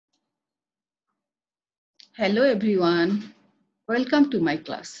Hello everyone, welcome to my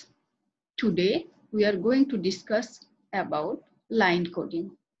class. Today we are going to discuss about line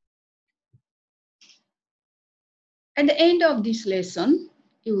coding. At the end of this lesson,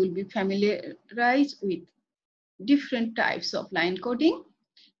 you will be familiarized with different types of line coding.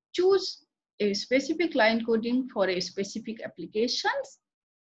 Choose a specific line coding for a specific applications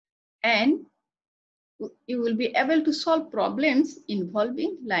and you will be able to solve problems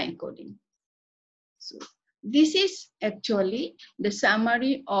involving line coding. So this is actually the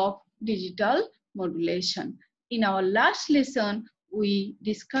summary of digital modulation. In our last lesson, we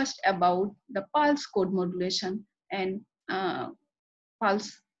discussed about the pulse code modulation and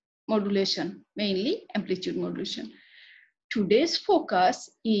pulse modulation, mainly amplitude modulation. Today's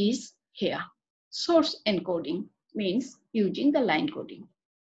focus is here. Source encoding means using the line coding.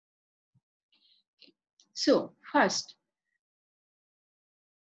 So first,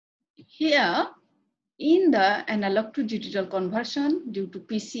 here in the analog to digital conversion due to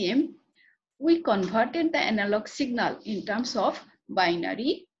PCM, we converted the analog signal in terms of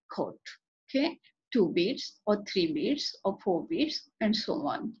binary code, okay? 2 bits or 3 bits or 4 bits and so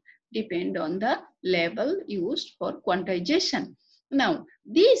on, depend on the level used for quantization. Now,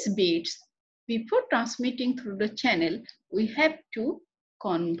 these bits, before transmitting through the channel, we have to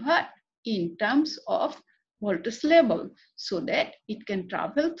convert in terms of voltage level so that it can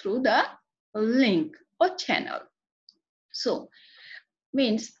travel through the link or channel. So,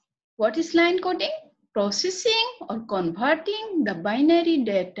 means what is line coding? Processing or converting the binary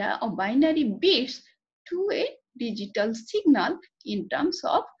data or binary bits to a digital signal in terms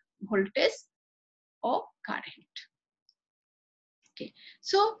of voltage or current. Okay,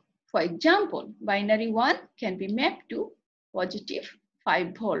 so for example, binary 1 can be mapped to positive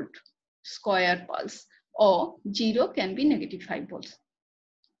 5 volt square pulse or 0 can be negative 5 volts.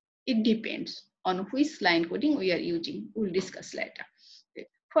 It depends on which line coding we are using. We'll discuss later. Okay.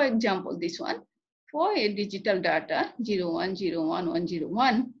 For example, this one, for a digital data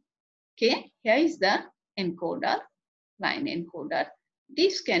 01010101, okay, here is the encoder, line encoder.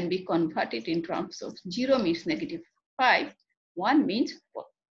 This can be converted in terms of 0 means negative 5, 1 means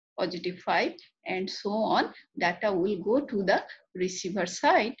positive 5, and so on. Data will go to the receiver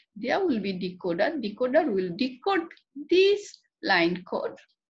side. There will be decoder. Decoder will decode this line code,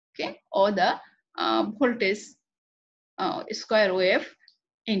 okay, or the voltage square wave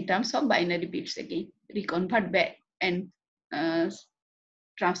in terms of binary bits again, reconvert back and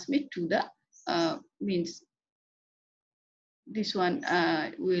transmit to the means this one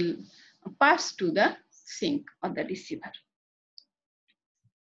will pass to the sink or the receiver.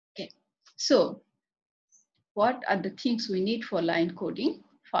 Okay, so what are the things we need for line coding?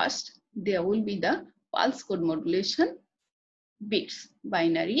 First, there will be the pulse code modulation bits,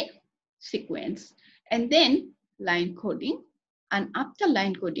 binary sequence, and then line coding. And after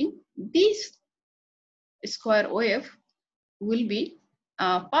line coding, this square wave will be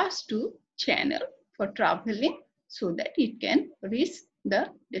passed to channel for traveling so that it can reach the,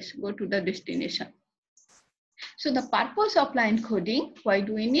 go to the destination. So the purpose of line coding, why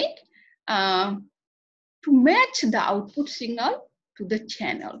do we need? To match the output signal to the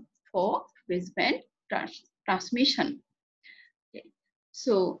channel for baseband transmission. Okay.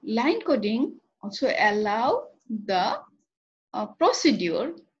 So line coding also allow the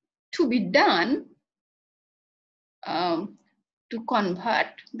procedure to be done to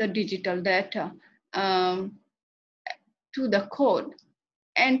convert the digital data to the code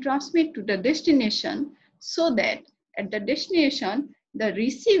and transmit to the destination so that at the destination, the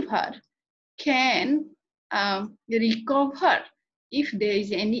receiver can recover if there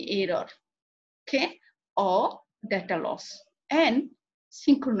is any error, okay, or data loss, and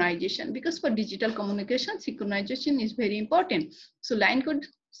synchronization, because for digital communication, synchronization is very important. So line could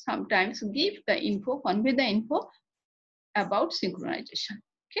sometimes give the info, convey the info about synchronization,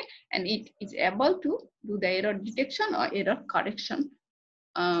 okay, and it is able to do the error detection or error correction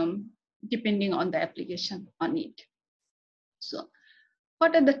depending on the application on it. So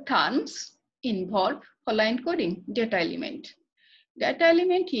what are the terms involved for line coding? Data element. Data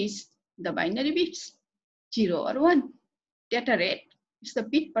element is the binary bits 0 or 1. Data rate is the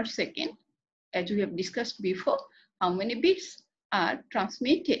bit per second, as we have discussed before, how many bits are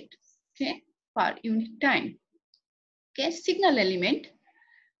transmitted, okay, per unit time. Okay, signal element,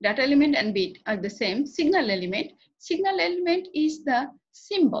 data element and bit are the same. Signal element is the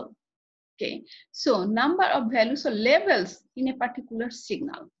symbol. Okay, so number of values or levels in a particular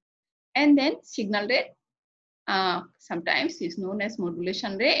signal. And then signal rate sometimes is known as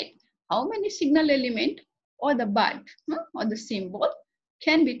modulation rate. How many signal element or the byte or the symbol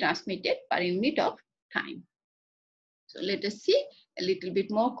can be transmitted per unit of time. So let us see a little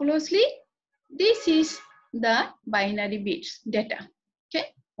bit more closely. This is the binary bits data. Okay,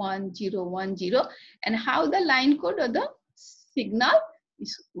 1 0 1 0, and how the line code or the signal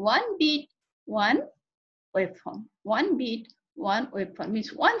is 1 bit 1 waveform. 1 bit 1 waveform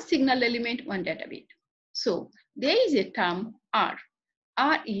means 1 signal element 1 data bit. So there is a term R.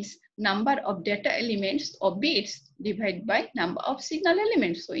 R is number of data elements or bits divided by number of signal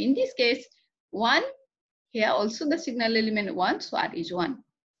elements. So in this case, 1, here also the signal element 1, so R is 1.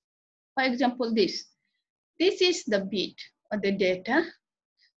 For example, this is the bit or the data.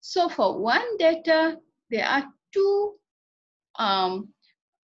 So for one data, there are two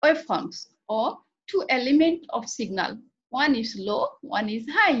waveforms or two elements of signal. One is low, one is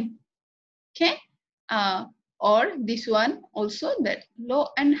high. Okay, or this one also, that low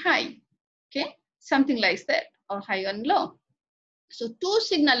and high. Okay, something like that, or high and low. So two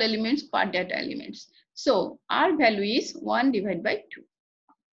signal elements per data elements. So R value is 1 divided by 2.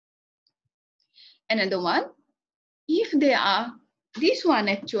 Another one, if they are, this one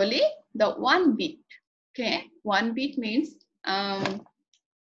actually the 1 bit. Okay, 1 bit means 2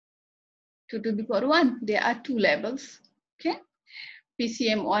 to the power 1. There are two levels. Okay,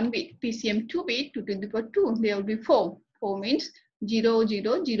 PCM 1 bit, PCM 2 bit, 2 to the power 2. There will be 4. 4 means 0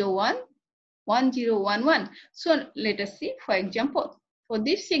 0 0 1 1 0 1 1. So let us see. For example, for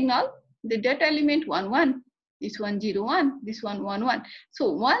this signal, the data element 1 1. This one 0 1. This one 1 1.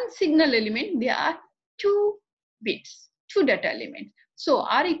 So one signal element, there are two bits, two data elements. So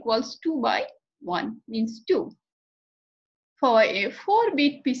R equals 2 by 1 means 2. For a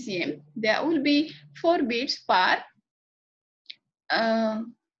 4-bit PCM, there will be 4 bits per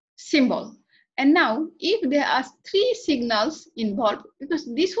symbol. And now, if there are 3 signals involved, because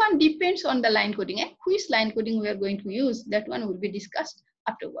this one depends on the line coding, and which line coding we are going to use, that one will be discussed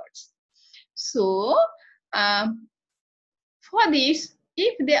afterwards. So, for this,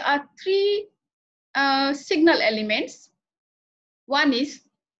 if there are 3 signal elements, one is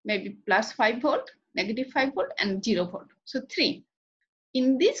maybe plus 5 volt, negative 5 volt, and 0 volt. So 3.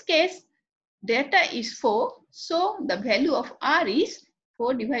 In this case, data is 4. So the value of R is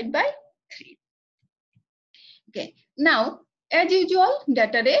 4 divided by 3. Okay. Now, as usual,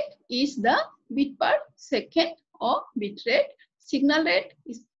 data rate is the bit per second or bit rate. Signal rate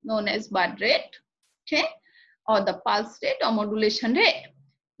is known as baud rate. Okay, or the pulse rate or modulation rate.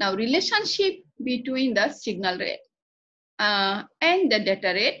 Now, relationship between the signal rate and the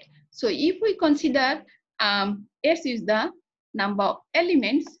data rate. So if we consider S is the number of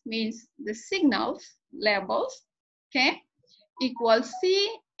elements, means the signals labels, okay, equals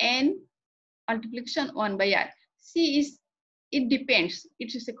C N multiplication 1 by R. C is, it depends,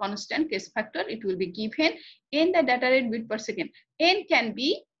 it is a constant case factor, it will be given. N the data rate bit per second. N can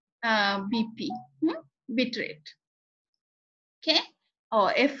be BP, bit rate, okay,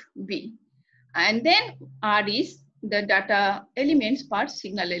 or FB. And then R is the data elements per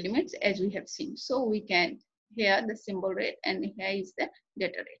signal elements, as we have seen. So we can, here the symbol rate, and here is the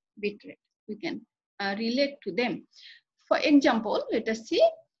data rate, bit rate. We can relate to them. For example, let us see,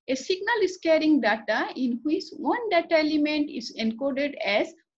 a signal is carrying data in which one data element is encoded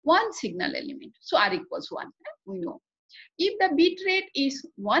as one signal element. So R equals 1, we know. If the bit rate is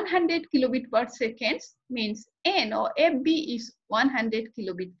 100 kilobit per second, means N or FB is 100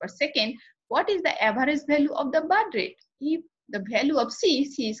 kilobit per second, what is the average value of the baud rate? If the value of C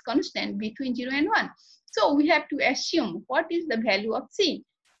is constant between 0 and 1. So we have to assume what is the value of C.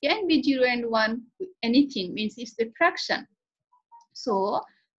 Can be 0 and 1, anything, means it's the fraction. So,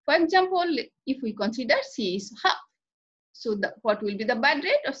 for example, if we consider C is half, so what will be the baud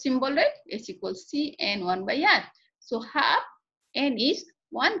rate or symbol rate? S equals C N 1 by R. So half, N is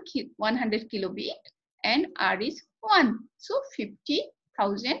 100 kilobit and R is 1. So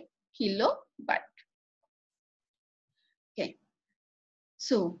 50,000 kilobaud. Okay.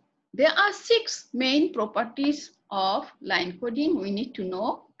 So there are 6 main properties of line coding we need to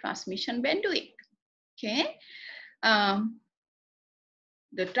know. Transmission bandwidth. Okay.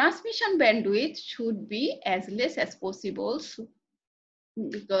 The transmission bandwidth should be as less as possible, so,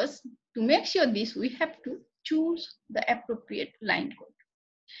 because to make sure this, we have to choose the appropriate line code.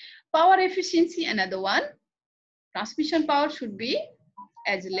 Power efficiency, another one. Transmission power should be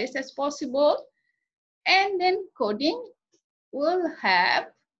as less as possible, and then coding will have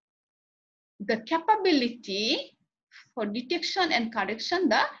the capability for detection and correction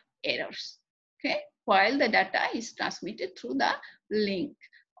the errors, okay, while the data is transmitted through the link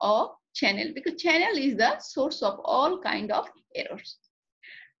or channel, because channel is the source of all kind of errors.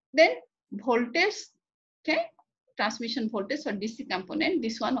 Then voltage, okay, transmission voltage or DC component,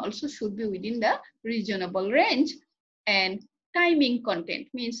 this one also should be within the reasonable range. And timing content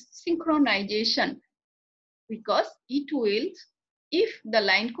means synchronization, because it will, if the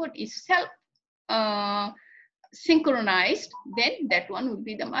line code is self synchronized, then that one would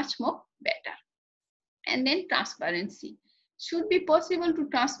be the much more better. And then transparency. Should be possible to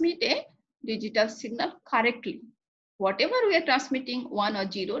transmit a digital signal correctly. Whatever we are transmitting, 1 or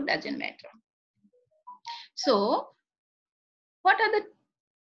 0, doesn't matter. So what are the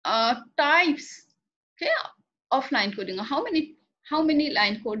types, okay, of line coding? How many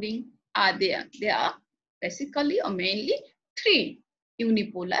line coding are there? There are basically or mainly 3: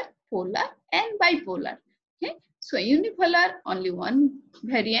 unipolar, polar, and bipolar. Okay, so unipolar, only one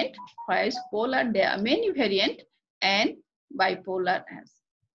variant, whereas polar, there are many variants, and bipolar has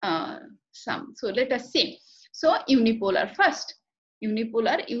some. So let us see. So unipolar first.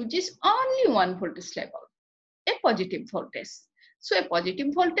 Unipolar uses only one voltage level, a positive voltage. So a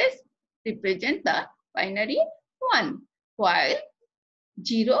positive voltage represents the binary 1, while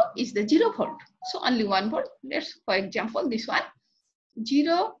 0 is the 0 volt. So only 1 volt. Let's, for example, this one,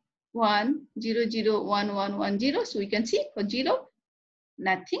 0, 1, 0, 0, 1, 1, 1, 0. So we can see for 0,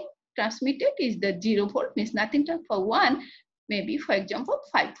 nothing transmitted is the 0 volt, means nothing. For 1, maybe, for example,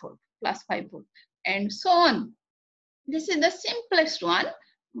 5 volt, plus 5 volt, and so on. This is the simplest one,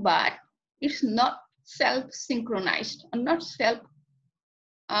 but it's not self-synchronized or not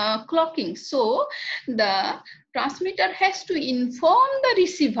self-clocking. So the transmitter has to inform the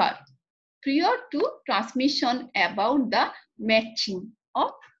receiver prior to transmission about the matching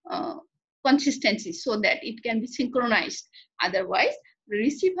of consistency, so that it can be synchronized. Otherwise, the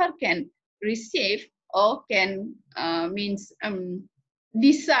receiver can receive or can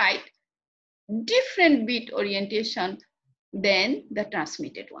decide different bit orientation than the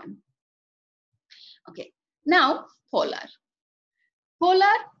transmitted one. Okay, now polar.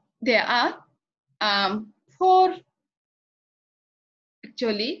 Polar, there are 4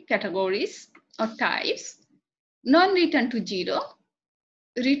 actually categories or types: non-return to 0,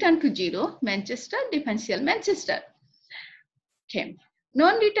 return to 0, Manchester, differential Manchester. Okay,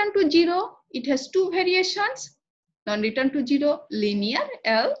 non-return to 0, it has 2 variations: non-return to 0 linear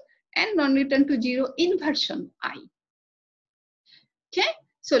L and non-return to 0 inversion I. Okay,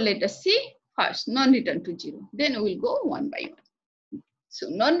 so let us see first non-return to 0, then we will go one by one. So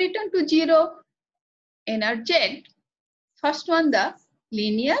non-return to 0, NRZ, first one, the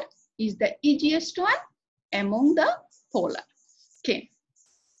linear, is the easiest one among the polar. Okay,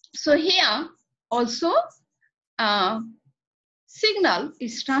 so here also signal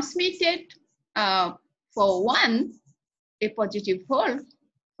is transmitted for 1, a positive volt,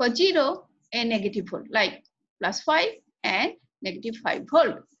 for 0, a negative volt, like +5 and -5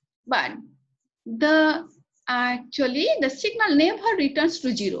 volt. But actually the signal never returns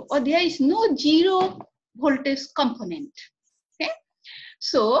to 0, or there is no 0 voltage component. Okay,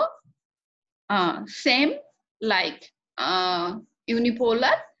 so same like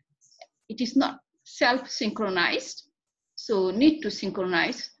unipolar, it is not self-synchronized, so need to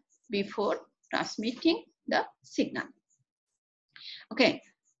synchronize before transmitting the signal. Okay,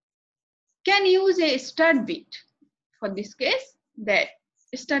 can use a start bit for this case, that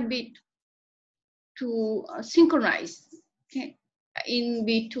start bit to synchronize, okay, in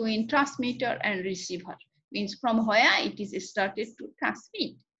between transmitter and receiver, means from where it is started to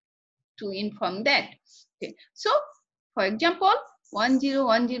transmit, to inform that. Okay, so for example, 10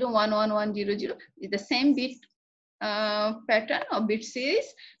 10 11 100 is the same bit pattern or bit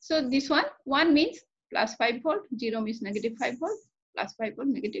series. So this one means +5 volt, 0 means -5 volt, +5 volt,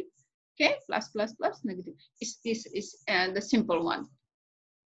 negative, okay, plus negative. This is the simple one.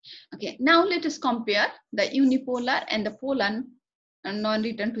 Okay, now let us compare the unipolar and the polar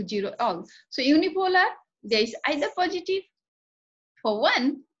non-return to 0 all. So unipolar, there is either positive for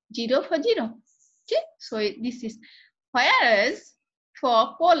 1, 0 for 0. Okay, so this is, whereas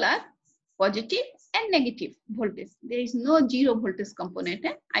for polar, positive and negative voltage, there is no 0 voltage component,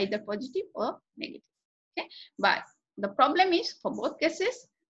 either positive or negative. Okay, but the problem is for both cases,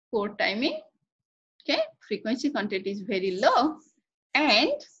 poor timing. Okay, frequency content is very low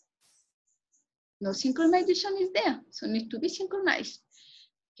and no synchronization is there, so need to be synchronized.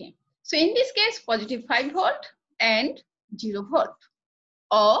 Okay, so in this case, positive 5 volt and 0 volt,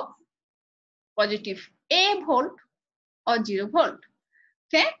 or positive A volt or 0 volt.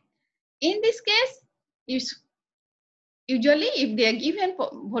 Okay, in this case, is usually if they are given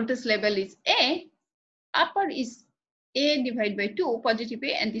voltage level is A, upper is A divided by 2, positive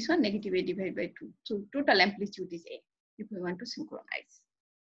A, and this one negative A divided by 2. So total amplitude is A if we want to synchronize.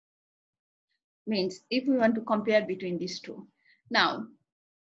 Means if we want to compare between these two. Now,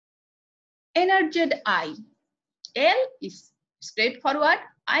 energy I. L is straightforward.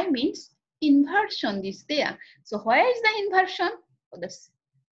 I means inversion is there. So where is the inversion? For the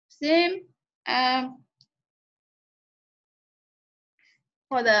same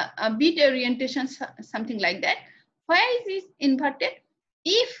for the bit orientation, something like that. Where is this inverted?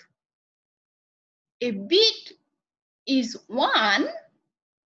 If a bit is 1,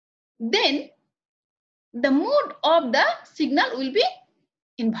 then the mode of the signal will be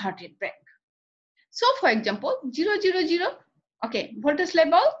inverted back. So for example, 0, 0, 0, okay, voltage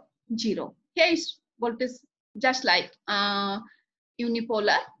level 0. Here is voltage just like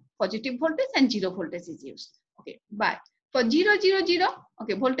unipolar, positive voltage and 0 voltage is used. Okay, but for 0, 0, 0,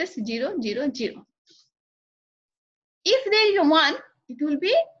 okay, voltage 0, 0, 0. If there is a 1, it will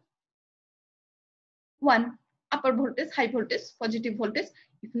be 1, upper voltage, high voltage, positive voltage.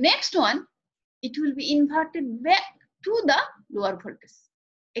 If next one, it will be inverted back to the lower voltage.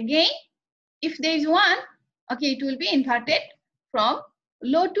 Again, if there is 1, okay, it will be inverted from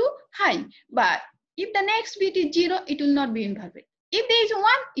low to high. But if the next bit is 0, it will not be inverted. If there is 1,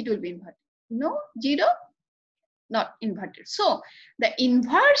 it will be inverted. No, 0, not inverted. So the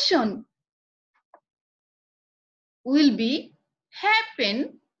inversion will be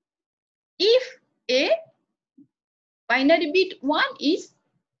happen if a binary bit 1 is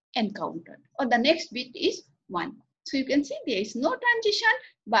encountered or the next bit is 1. So you can see there is no transition,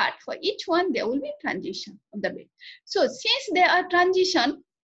 but for each one there will be transition of the bit. So since there are transition,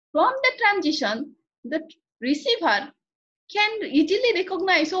 from the transition, the receiver can easily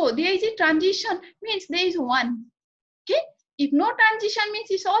recognize, oh, there is a transition, means there is 1. Okay? If no transition means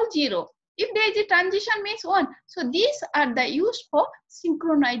it's all 0. If there is a transition means 1. So these are the used for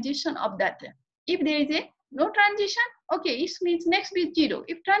synchronization of data. If there is a no transition, okay, it means next bit 0.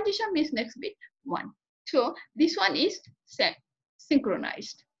 If transition means next bit 1. So this one is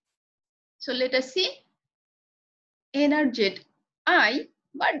synchronized. So let us see energet I,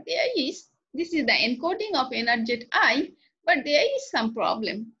 but there is, this is the encoding of energet I, but there is some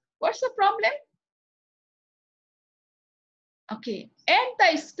problem. What's the problem? Okay, at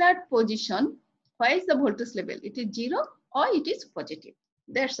the start position, where is the voltage level? It is 0 or it is positive.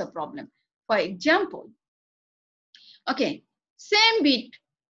 That's the problem. For example, okay, same bit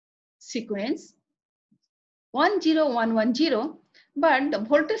sequence 10110, but the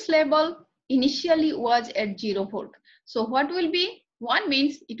voltage level initially was at 0 volt. So what will be? 1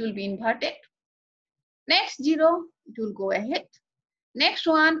 means it will be inverted. Next 0, it will go ahead. Next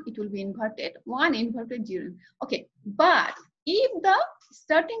one, it will be inverted. 1 inverted 0. Okay, but if the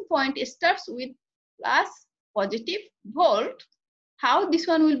starting point starts with plus positive volt, how this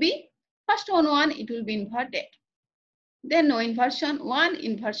one will be? First on 1, it will be inverted. Then no inversion, 1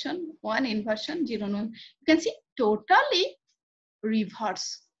 inversion, 1 inversion, 0, 1. You can see totally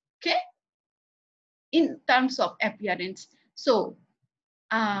reverse, okay, in terms of appearance. So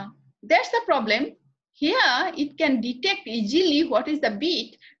that's the problem. Here it can detect easily what is the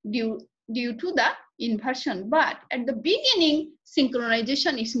bit due to the inversion, but at the beginning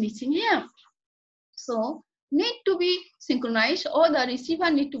synchronization is missing here. So need to be synchronized, or the receiver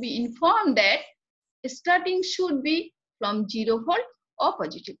need to be informed that starting should be from 0 volt or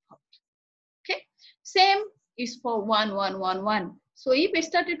positive volt. Okay, same is for 1111. So if it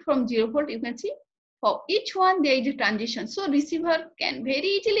started from 0 volt, you can see for each one there is a transition. So receiver can very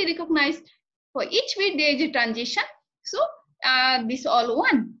easily recognize for each bit there is a transition. So this all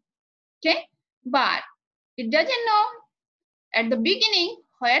 1. Okay, but it doesn't know at the beginning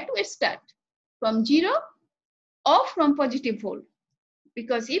where to start, from 0 or from positive volt,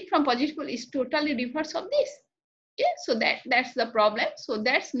 because if from positive volt is totally reverse of this. Okay, so that's the problem. So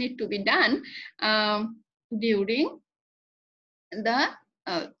that's need to be done during the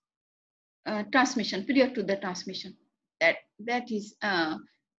transmission, period to the transmission. That is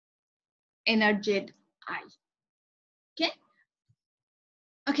energet I. Okay.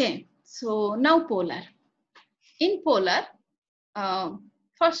 Okay. So now polar. In polar,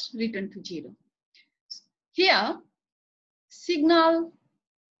 first return to 0. Here, signal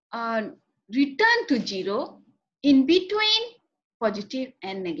return to 0 in between positive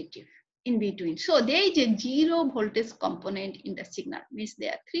and negative. In between. So there is a 0 voltage component in the signal, means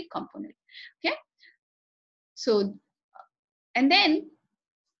there are 3 components. Okay. So, and then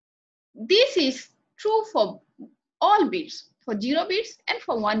this is true for all bits, for 0 bits and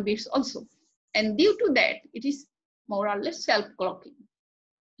for 1 bits also. And due to that, it is more or less self-clocking.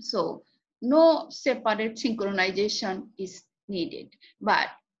 So no separate synchronization is needed, but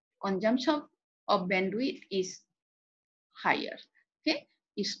consumption of bandwidth is higher. Okay,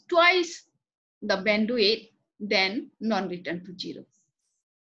 it's twice the bandwidth, then non-return to 0.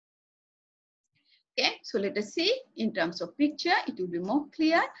 Okay, so let us see in terms of picture, it will be more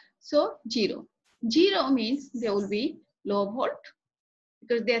clear. So 0. 0 means there will be low volt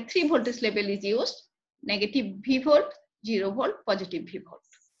because there are 3 voltage level is used, negative V volt, 0 volt, positive V volt.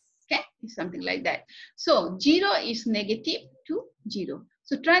 Okay, it's something like that. So 0 is negative to 0.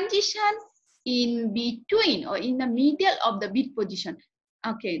 So transition in between or in the middle of the bit position.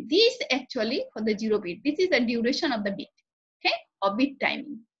 Okay, this actually for the 0 bit, this is the duration of the bit, okay, or bit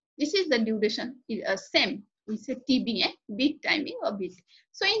timing. This is the duration, is same. We say TB, bit timing or bit.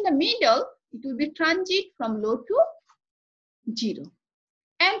 So in the middle, it will be transit from low to 0.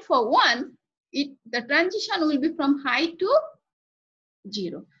 And for 1, the transition will be from high to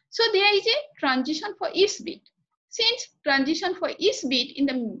 0. So there is a transition for each bit. Since transition for each bit in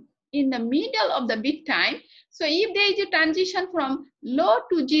the middle of the bit time, so if there is a transition from low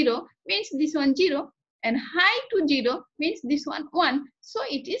to 0, means this one 0, and high to 0 means this one 1. So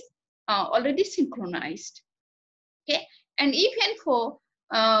it is already synchronized. Okay, and even for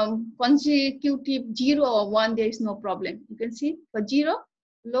consecutive 0 or 1, there is no problem. You can see for 0,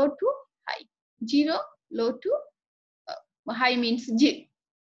 low to high, 0, low to high means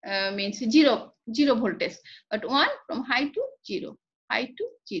means 0 voltage, but 1 from high to 0, high to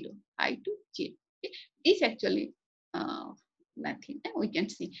 0, high to 0. Okay. It's actually nothing we can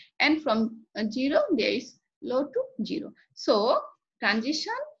see, and from 0 there is low to 0. So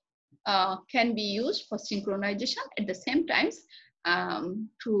transition can be used for synchronization at the same time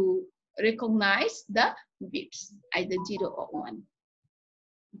to recognize the bits either 0 or 1.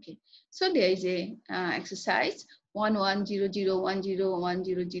 Okay, so there is a exercise 1 1 0 0 1 0 1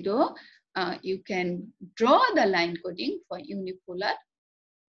 0 0. You can draw the line coding for unipolar.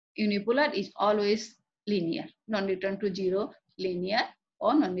 Unipolar is always linear, non-return to 0 linear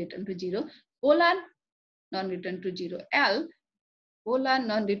or non-return to 0. Polar non-return to 0 L, polar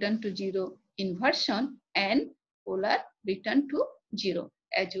non-return to 0 inversion, and polar return to 0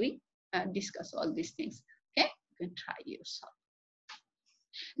 as we discuss all these things. Okay, you can try yourself.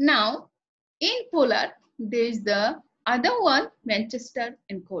 Now, in polar, there is the other one, Manchester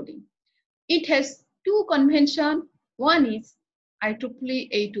encoding. It has 2 conventions. One is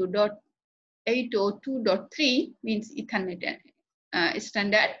IEEE 802.3 means Ethernet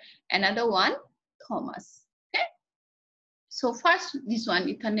standard. Another one, Thomas. Okay. So first, this one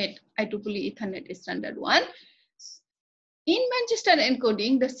Ethernet, IEEE Ethernet standard 1. In Manchester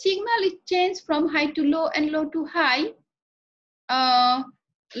encoding, the signal is changed from high to low and low to high.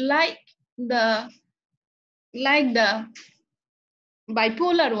 Like the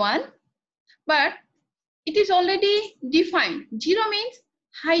bipolar one, but it is already defined. 0 means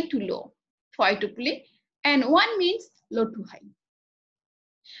high to low for IEEE, and 1 means low to high.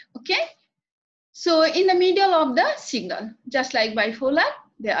 Okay, so in the middle of the signal, just like bipolar,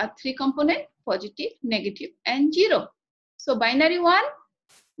 there are 3 components: positive, negative, and 0. So binary 1,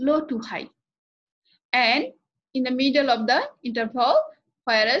 low to high, and in the middle of the interval,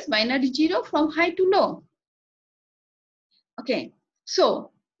 whereas binary 0 from high to low. Okay,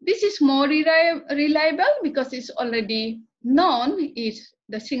 so this is more reliable because it's already known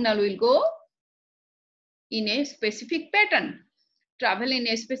the signal will go in a specific pattern, travel in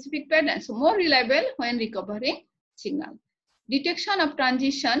a specific pattern. So more reliable when recovering signal. Detection of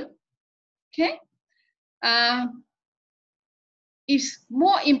transition, okay, is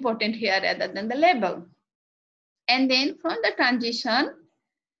more important here rather than the label. And then from the transition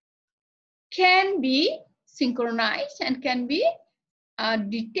can be synchronized and can be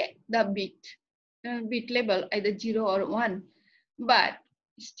detect the bit level either 0 or 1, but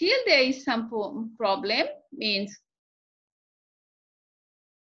still there is some problem, means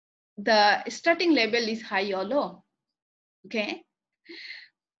the starting level is high or low. Okay,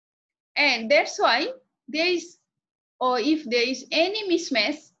 and that's why there is, or if there is any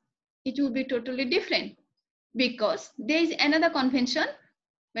mismatch, it will be totally different, because there is another convention,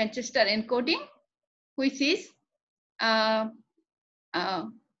 Manchester encoding, which is the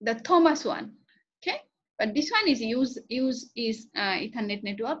Thomas one. Okay, but this one is used is Ethernet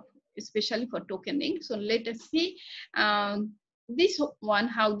network, especially for tokening. So let us see this one,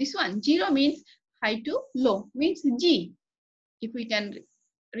 how this one 0 means high to low, means G. If we can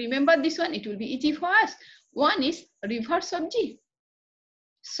remember this one, it will be easy for us. 1 is reverse of G.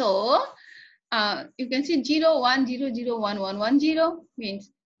 So you can see 0 1 0 0 1 1 1 0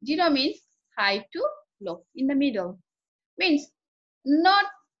 means 0 means high to low, in the middle, means not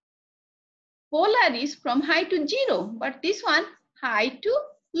polar is from high to 0, but this one high to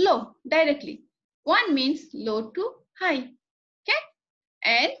low directly. 1 means low to high. Okay,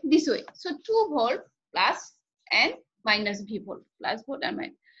 and this way. So 2 volt plus and minus V volt, plus volt and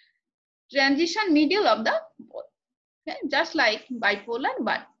minus. Transition middle of the both. Okay? Just like bipolar,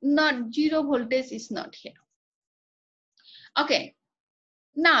 but not zero voltage is not here. Okay.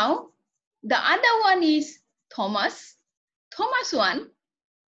 Now the other one is Thomas. Thomas one,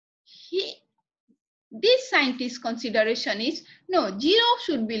 this scientist consideration is no, 0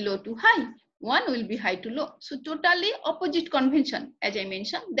 should be low to high, 1 will be high to low. So totally opposite convention, as I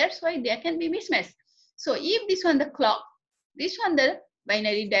mentioned. That's why there can be mismatch. So if this one the clock, this one the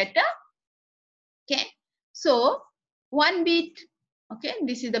binary data, okay. So 1 bit, okay,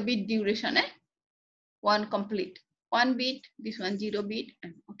 this is the bit duration, 1 complete, 1 bit, this one 0 bit,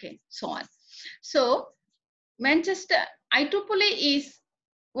 and okay, so on. So Manchester IEEE is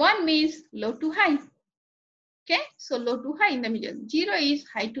 1 means low to high. Okay, so low to high in the middle. 0 is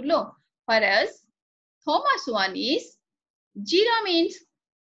high to low. Whereas Thomas 1 is 0 means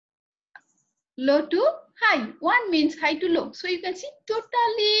low to high. 1 means high to low. So you can see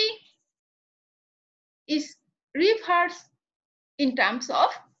totally is reverse in terms of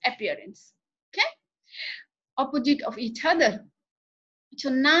appearance. Okay, opposite of each other. So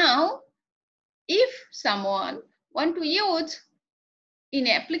now if someone want to use in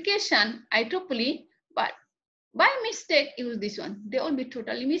application IEEE, but by mistake use this one, they will be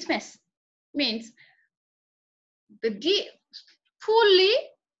totally mismatched. Means the fully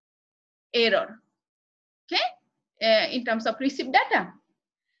error, okay, in terms of received data.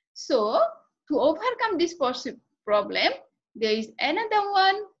 So to overcome this problem, there is another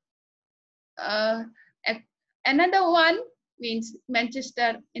one means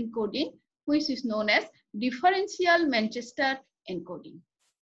Manchester encoding, which is known as differential Manchester encoding.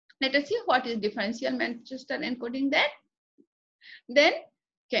 Let us see what is differential Manchester encoding then.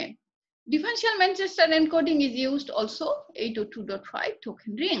 Okay, differential Manchester encoding is used also 802.5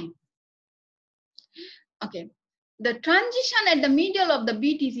 token ring. Okay, the transition at the middle of the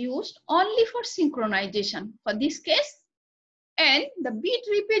bit is used only for synchronization for this case, and the bit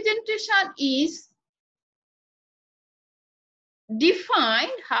representation is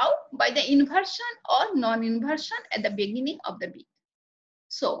defined how? By the inversion or non-inversion at the beginning of the bit.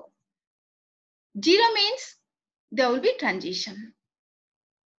 So 0 means there will be transition,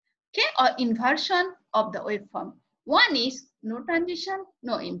 okay, or inversion of the waveform. 1 is no transition,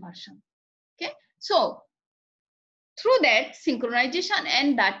 no inversion. Okay, so through that, synchronization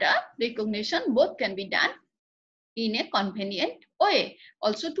and data recognition both can be done in a convenient way.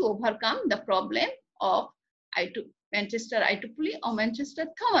 Also to overcome the problem of Manchester IEEE or Manchester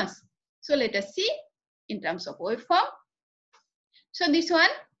Thomas. So let us see in terms of waveform. So this one,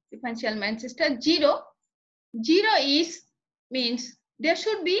 differential Manchester 0. 0 is means there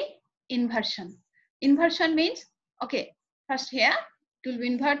should be inversion. Inversion means, okay, first here it will be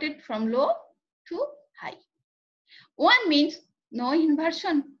inverted from low to high. 1 means no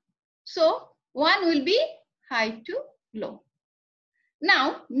inversion. So 1 will be high to low.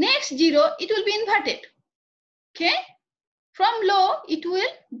 Now next 0, it will be inverted. Okay, from low it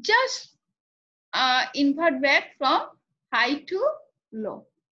will just invert back from high to low.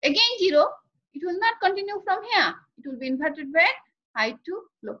 Again 0, it will not continue from here. It will be inverted back high to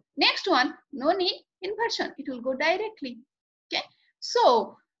low. Next one, no need inversion. It will go directly. Okay,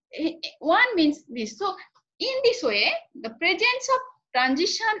 so 1 means this. So in this way, the presence of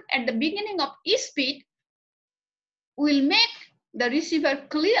transition at the beginning of each bit will make the receiver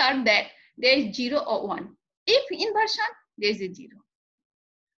clear that there is 0 or 1. If inversion, there is a 0.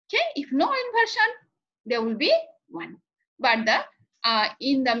 Okay, if no inversion, there will be 1. But the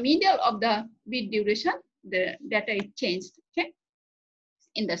in the middle of the bit duration, the data is changed. Okay,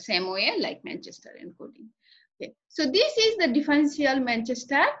 in the same way like Manchester encoding. Okay, so this is the differential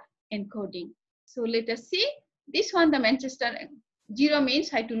Manchester encoding. So let us see this one, the Manchester 0 means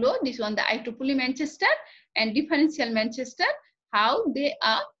high to low. This one the IEEE Manchester and differential Manchester, how they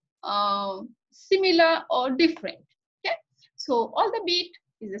are similar or different. Okay, so all the bit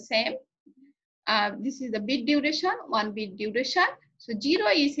is the same. This is the bit duration, 1 bit duration. So 0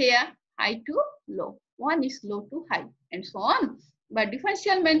 is here high to low, 1 is low to high, and so on. But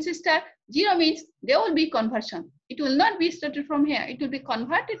differential Manchester 0 means there will be conversion. It will not be started from here. It will be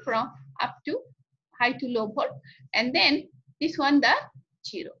converted from up to high to low volt, and then this one the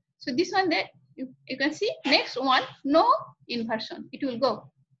 0. So this one that you can see next one no inversion. It will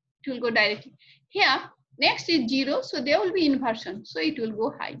go directly. Here next is 0, so there will be inversion. So it will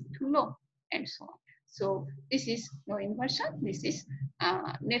go high to low, and so on. So this is no inversion. This is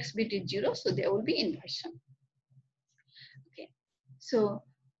next bit is 0, so there will be inversion. Okay. So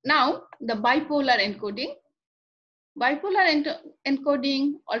now the bipolar encoding. bipolar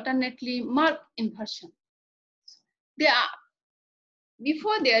encoding, alternately mark inversion. They are,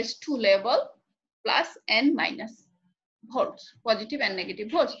 before there's two level, plus and minus volts, positive and negative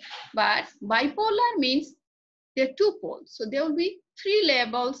volts. But bipolar means there are two poles. So there will be three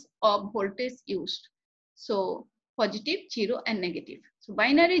levels of voltage used. So positive, 0 and negative. So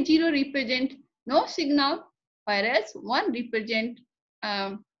binary 0 represent no signal, whereas 1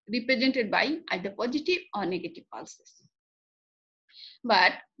 represented by either positive or negative pulses.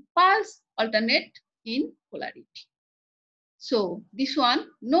 But pulse alternate in polarity. So this one,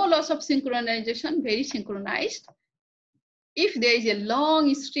 no loss of synchronization, very synchronized. If there is a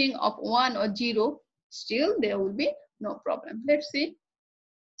long string of 1 or 0, still there will be no problem. Let's see.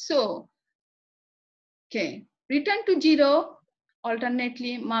 So, okay, return to 0,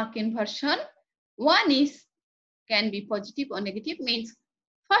 alternately mark inversion. 1 is can be positive or negative, means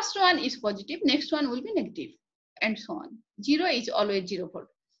first one is positive, next one will be negative, and so on. 0 is always 0 volt.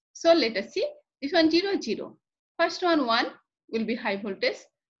 So let us see. This one 0, 0. First one 1 will be high voltage.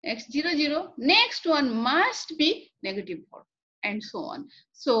 Next 0, 0. Next one must be negative volt, and so on.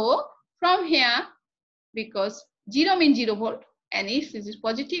 So from here, because 0 means 0 volt, and if this is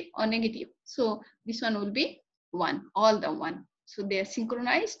positive or negative, so this one will be 1, all the 1. So they are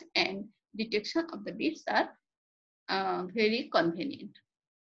synchronized, and detection of the bits are very convenient.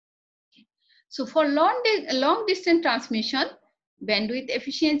 So for long distance transmission, bandwidth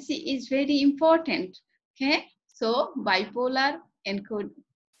efficiency is very important. Okay, so bipolar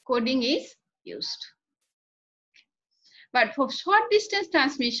encoding is used. But for short distance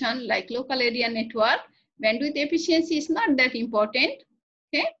transmission, like local area network, bandwidth efficiency is not that important.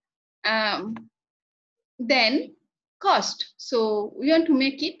 Okay, then cost. So we want to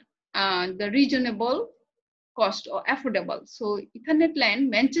make it the reasonable cost or affordable. So Ethernet LAN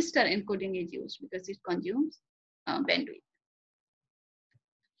Manchester encoding is used because it consumes bandwidth.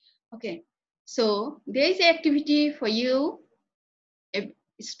 Okay, so there is activity for you, a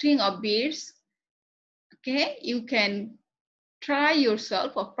string of bits. Okay, you can try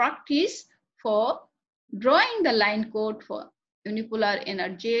yourself or practice for drawing the line code for unipolar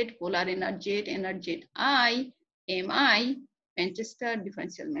NRZ, polar NRZ, NRZ I, MI, Manchester,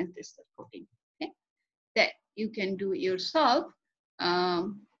 differential Manchester coding. Okay, that you can do yourself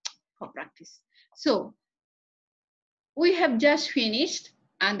for practice. So we have just finished,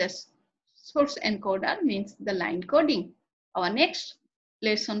 and the source encoder means the line coding. Our next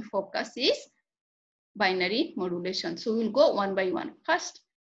lesson focus is binary modulation. So we'll go one by one. First,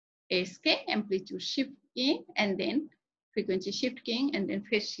 ASK, amplitude shift keying, and then frequency shift keying, and then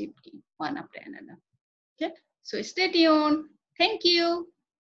phase shift keying, one after another. Okay, so stay tuned. Thank you.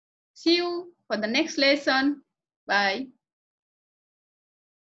 See you for the next lesson. Bye.